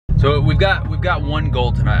So we've got one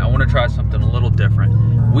goal tonight. I want to try something a little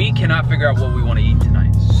different. We cannot figure out what we want to eat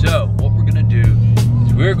tonight. So what we're gonna do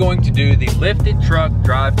is we're going to do the lifted truck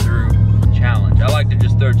drive-through challenge. I like to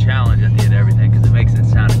just throw challenge at the end of everything because it makes it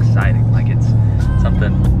sound exciting, like it's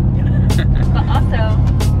something. But also,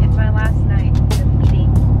 it's my last night of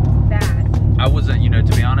eating bad. I wasn't, you know,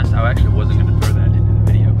 to be honest, I actually wasn't gonna throw that into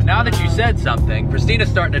the video. But now that you said something, Christina's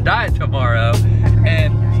starting a diet tomorrow,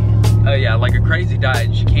 and yeah, like a crazy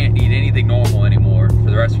diet. She can't eat anything normal anymore for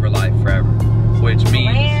the rest of her life forever, which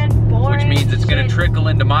means it's gonna trickle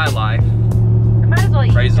into my life. I might as well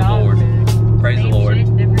eat Praise the Lord. Praise the Lord.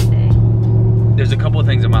 There's a couple of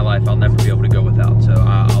things in my life I'll never be able to go without, so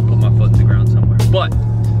I'll put my foot in the ground somewhere. But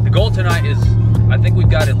the goal tonight is, I think we've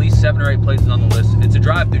got at least 7 or 8 places on the list. It's a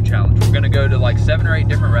drive-through challenge. We're gonna go to like 7 or 8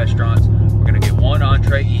 different restaurants. We're gonna get one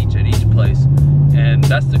entree each at each place, and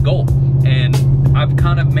that's the goal. And I've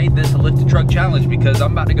kind of made this a lifted truck challenge because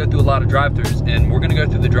I'm about to go through a lot of drive-thrus, and we're gonna go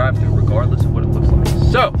through the drive-through regardless of what it looks like.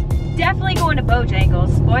 So definitely going to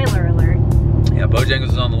Bojangles. Spoiler alert. Yeah, Bojangles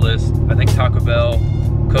is on the list. I think Taco Bell,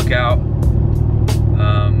 Cookout,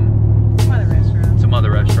 some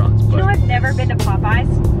other restaurants. But you know, I've never been to Popeyes.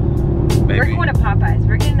 Maybe. We're going to Popeyes.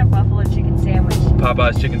 We're getting a buffalo chicken sandwich.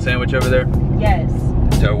 Popeyes chicken sandwich over there? Yes.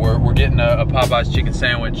 So we're getting a Popeyes chicken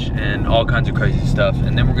sandwich and all kinds of crazy stuff,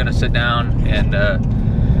 and then we're gonna sit down and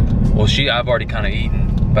well, I've already kind of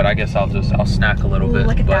eaten, but I guess I'll snack a little bit.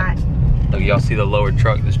 Look at that. Look, y'all see the lowered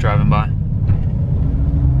truck that's driving by?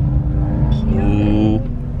 Ooh.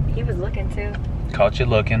 He was looking too. Caught you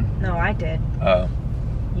looking. No, I did. Oh.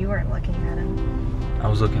 You weren't looking at him. I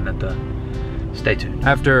was looking at the. Stay tuned.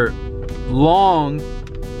 After long,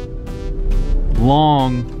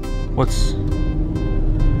 what's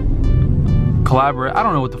collaborate? I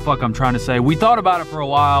don't know what the fuck I'm trying to say. We thought about it for a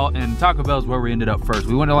while, and Taco Bell's where we ended up first.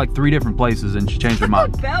 We went to like 3 different places, and she changed her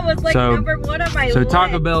mind. Taco Bell was like number 1 on my list. So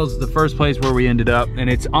Taco Bell's the first place where we ended up, and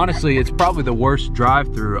it's honestly, it's probably the worst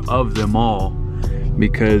drive-through of them all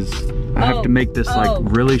because I have to make this like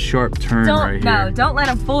really sharp turn right here. No, don't let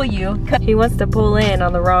him fool you. He wants to pull in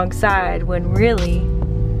on the wrong side when really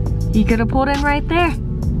he could have pulled in right there.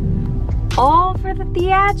 All for the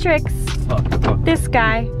theatrics. Fuck. This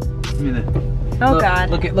guy. Give me that. Oh look, God.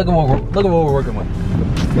 Look at what we're working with. Look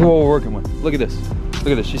at what we're working with. Look at this. Look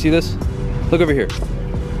at this. You see this? Look over here.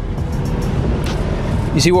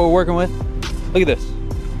 You see what we're working with? Look at this.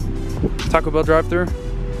 Taco Bell drive-thru.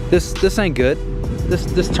 This ain't good.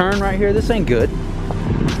 This turn right here, this ain't good.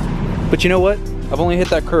 But you know what? I've only hit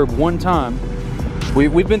that curb 1 time.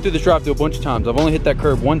 We've been through this drive-thru a bunch of times. I've only hit that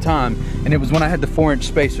curb 1 time, and it was when I had the 4-inch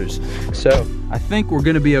spacers. So I think we're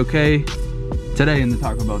gonna be okay today in the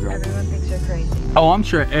Taco Bell drive-thru. Everyone thinks you're crazy. Oh, I'm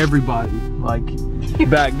sure everybody, like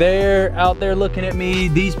back there, out there looking at me,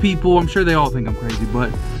 these people, I'm sure they all think I'm crazy,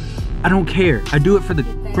 but I don't care. I do it for the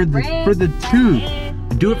tube.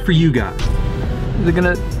 I do it for you guys. They're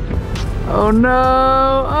gonna. Oh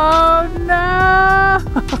no! Oh no!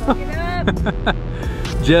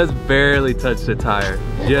 Just barely touched the tire.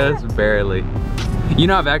 Just barely. You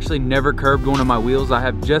know, I've actually never curbed one of my wheels. I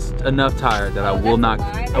have just enough tire that I will not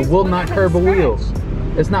curb a wheel.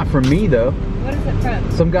 It's not from me though. What is it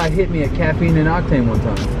from? Some guy hit me at Caffeine and Octane one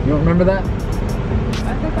time. You don't remember that? I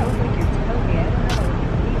thought that was like your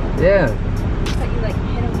tailgate. Yeah. I thought you like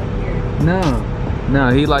hit him with your... No,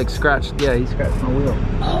 he like scratched, yeah, he scratched my wheel.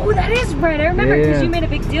 Oh, that is right. I remember because you made a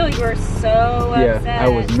big deal. You were so upset. Yeah, I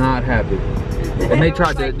was not happy. And they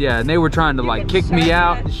tried to, and they were trying to like kick me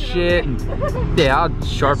out and shit. And, yeah, I'll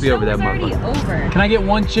Sharpie over that motherfucker. Can I get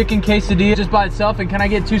 1 chicken quesadilla just by itself? And can I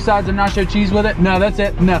get 2 sides of nacho cheese with it? No, that's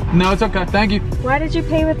it. No, it's okay. Thank you. Why did you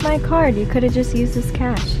pay with my card? You could have just used this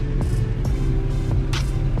cash.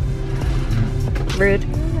 Rude.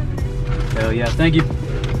 Hell yeah, thank you.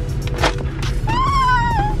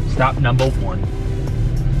 Stop number 1.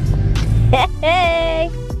 Hey!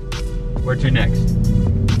 Where to next?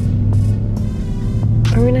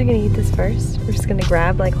 Are we not gonna eat this first? We're just gonna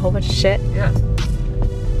grab like a whole bunch of shit? Yeah.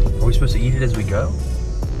 Are we supposed to eat it as we go?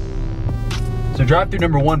 So drive-through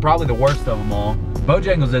number 1, probably the worst of them all.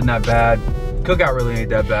 Bojangles isn't that bad. Cookout really ain't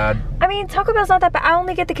that bad. I mean, Taco Bell's not that bad. I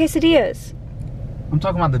only get the quesadillas. I'm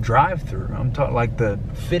talking about the drive-through. I'm talking like the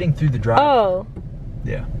fitting through the drive-through. Oh.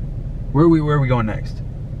 Yeah. Where are we going next?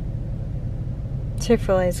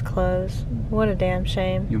 Chick-fil-A's closed. What a damn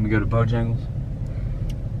shame. You want me to go to Bojangles?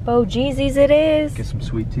 Jeezy's it is. Get some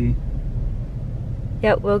sweet tea.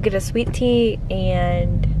 Yep, we'll get a sweet tea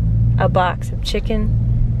and a box of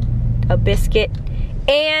chicken, a biscuit,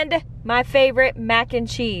 and my favorite, mac and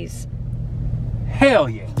cheese. Hell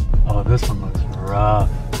yeah. Oh, this one looks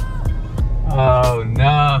rough. Oh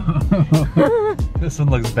no. This one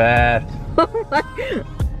looks bad.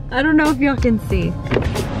 I don't know if y'all can see.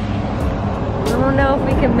 I don't know if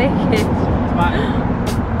we can make it.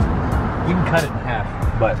 We can cut it in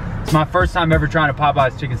half, but it's my first time ever trying a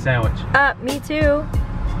Popeye's chicken sandwich. Me too.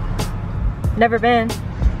 Never been.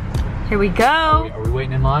 Here we go. Are we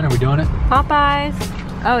waiting in line? Are we doing it? Popeyes.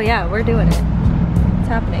 Oh yeah, we're doing it. What's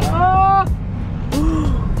happening?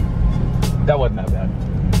 That wasn't that bad.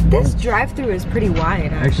 This drive-through is pretty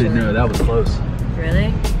wide, actually. No, that was close.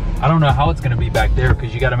 Really? I don't know how it's gonna be back there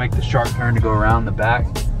because you got to make the sharp turn to go around the back.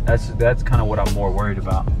 That's kind of what I'm more worried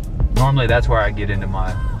about. Normally, that's where I get into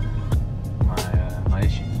my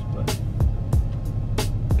issues, but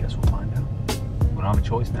I guess we'll find out. We don't have a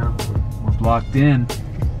choice now. We're blocked in.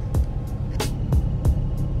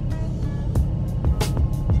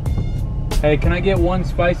 Hey, can I get one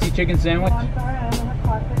spicy chicken sandwich? I'm sorry, I don't have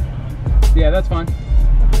classic. Yeah, that's fine.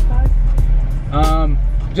 What's the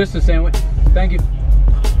size? Just a sandwich. Thank you.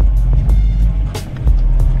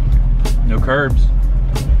 No curbs.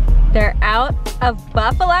 They're out of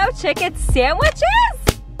buffalo chicken sandwiches?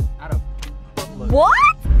 Out of buffalo.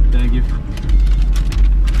 What? Thank you.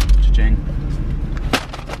 Cha-ching.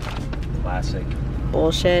 Classic.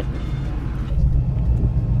 Bullshit.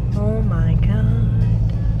 Oh my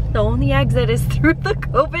god. The only exit is through the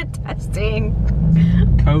COVID testing.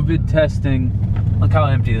 COVID testing. Look how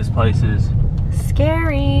empty this place is.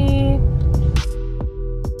 Scary.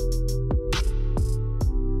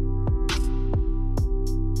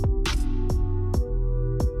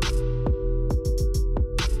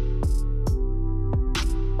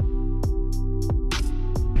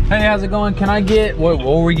 Hey, how's it going? Can I get, what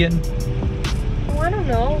were we getting? Oh, I don't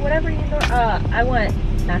know. Whatever you know. I want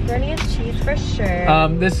macaroni and cheese for sure.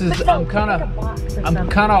 This is, But no, I'm kind like a box or of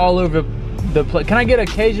something. all over the place. Can I get a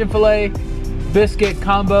Cajun filet biscuit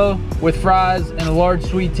combo with fries and a large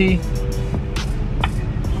sweet tea?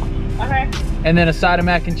 Okay. And then a side of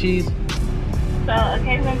mac and cheese? So a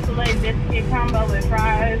Cajun filet biscuit combo with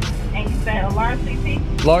fries, and you said a large sweet tea.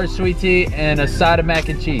 Large sweet tea and a side of mac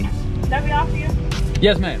and cheese. That be all for you?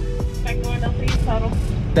 Yes, ma'am. Second window, please, total.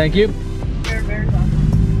 Thank you. You're very welcome.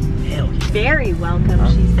 Very welcome,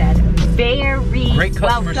 she said. Very Great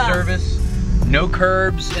customer welcome. service. No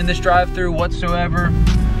curbs in this drive-thru whatsoever.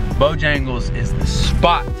 Bojangles is the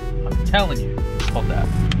spot. I'm telling you. Hold that.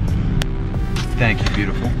 Thank you,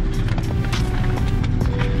 beautiful.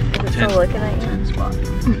 Is it still looking at you? 10 spot.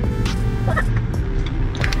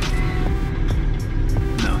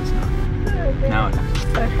 No, it's not. Now it is.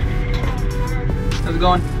 How's it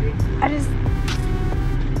going? I just...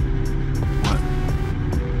 What?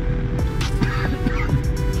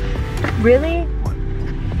 Really? What?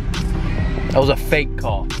 That was a fake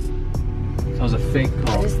call. That was a fake I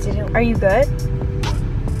call. just didn't... Are you good?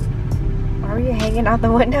 Why were you hanging out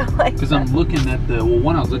the window like Because that? I'm looking at the, well,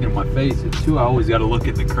 one, I was looking at my face, and two, I always got to look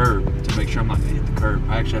at the curb to make sure I'm not going to hit the curb.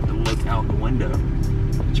 I actually have to look out the window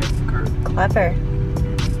to check the curb. Clever.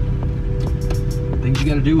 Things you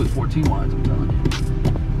got to do with 14 wides, I'm telling you.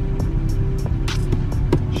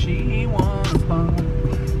 She wanna pop.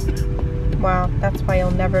 Wow, that's why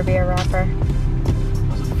you'll never be a rapper.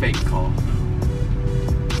 That was a fake call.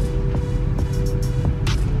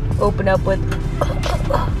 Open up with...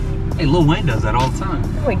 Hey, Lil Wayne does that all the time.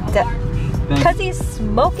 Because he's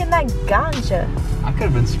smoking that ganja. I could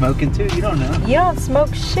have been smoking too, you don't know. You don't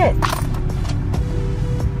smoke shit.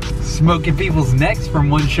 Smoking people's necks from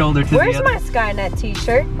one shoulder to Where's the other. my Skynet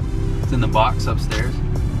t-shirt? It's in the box upstairs.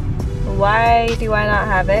 Why do I not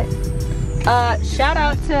have it? Shout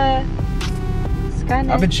out to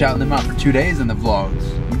Skynet. I've been shouting them out for 2 days in the vlogs.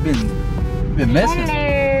 You've been missing.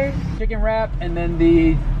 Hello. Chicken wrap and then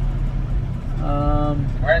the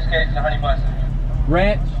Ranch cakes and honey mustard.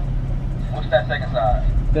 ranch. What's that second side?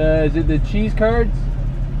 Is it the cheese curds?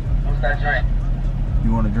 What's that drink?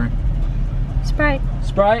 You want a drink? Sprite.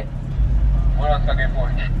 Sprite? What else can I get for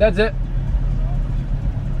you? That's it.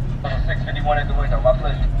 651 at the window. My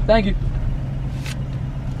pleasure. Thank you.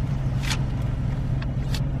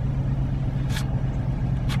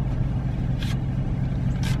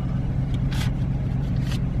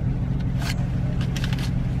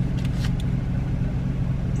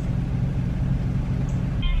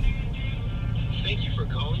 Thank you for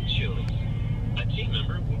calling Chili's. A team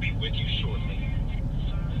member will be with you shortly.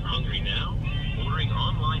 Hungry now? Ordering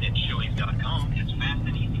online at Chili's.com is fast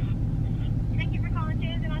and easy. Thank you for calling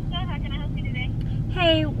Chili's and Unstuck. How can I help you today?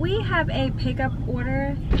 Hey, we have a pickup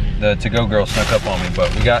order. The to-go girl snuck up on me,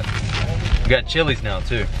 but we got Chili's now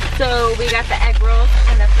too. So we got the egg rolls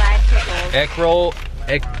and the fried pickles. Egg roll,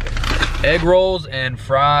 egg Egg rolls and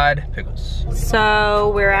fried pickles.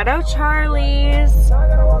 So we're at O'Charlie's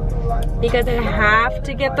because I have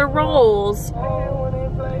to get the rolls.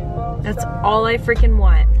 That's all I freaking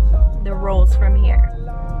want. The rolls from here.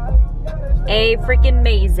 Freaking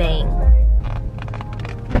amazing.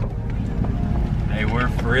 Hey, we're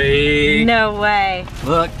free. No way.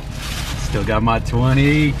 Look, still got my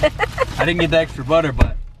 20. I didn't get the extra butter,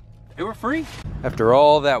 but they were free. After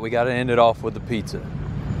all that, we got to end it off with the pizza.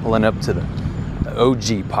 Pulling up to the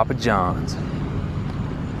OG Papa John's.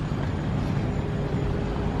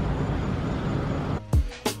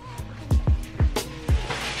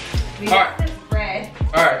 We got this bread.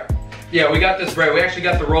 All right. Yeah, we got this bread. We actually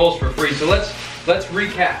got the rolls for free. So let's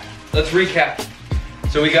recap. Let's recap.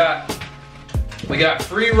 So we got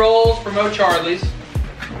free rolls from O'Charlie's.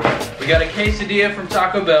 We got a quesadilla from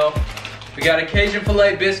Taco Bell. We got a Cajun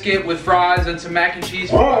filet biscuit with fries and some mac and cheese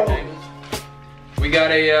from Bojangles. We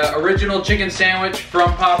got a original chicken sandwich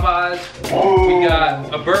from Popeyes. We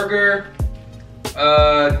got a burger,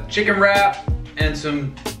 chicken wrap, and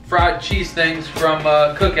some fried cheese things from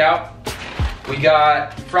Cookout. We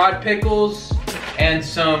got fried pickles and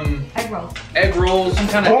some egg rolls, some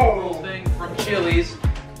kind of egg roll thing from Chili's.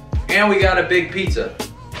 And we got a big pizza.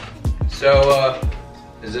 So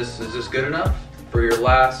is this good enough for your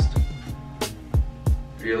last?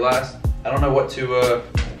 I don't know what to.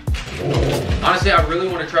 Honestly, I really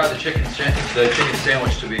want to try the chicken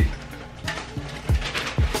sandwich to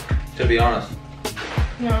be honest.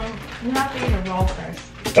 No, you have to eat a roll first.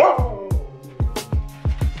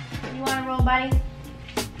 You want a roll, buddy?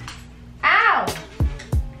 Ow!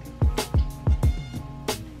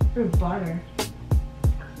 For butter.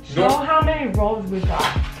 Show how many rolls we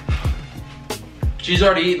got. She's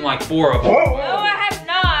already eaten like 4 of them. No, I have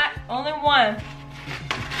not. Only one.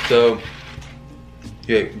 So,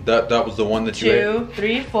 yeah, that was the one that you ate. 2,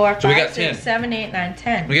 3, 4, So we 5, got 6, 10. 7, 8, 9,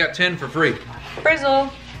 10. We got 10 for free.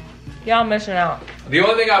 Frizzle. Y'all missing out. The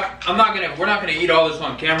only thing we're not gonna eat all this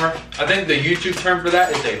on camera. I think the YouTube term for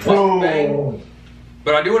that is a mukbang.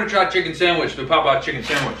 But I do want to try chicken sandwich, the Popeye chicken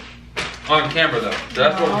sandwich, on camera though. So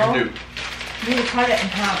that's what we're gonna do. You need to cut it in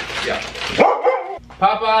half. Yeah.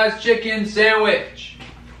 Popeye's chicken sandwich.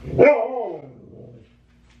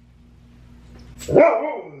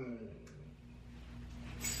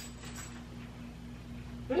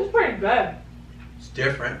 This is pretty good. It's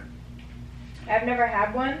different. I've never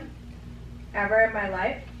had one ever in my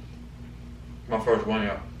life. My first one,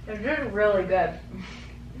 yeah. It's just really good.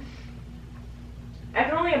 I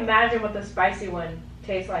can only imagine what the spicy one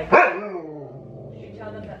tastes like. Did you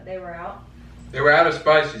tell them that they were out? They were out of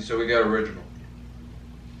spicy, so we got original.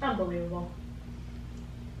 Unbelievable.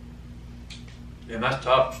 Yeah, that's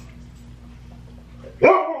tough.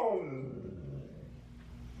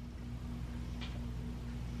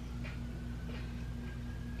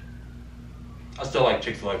 I still like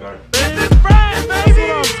Chick-fil-A better. That's what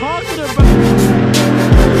I'm talking about.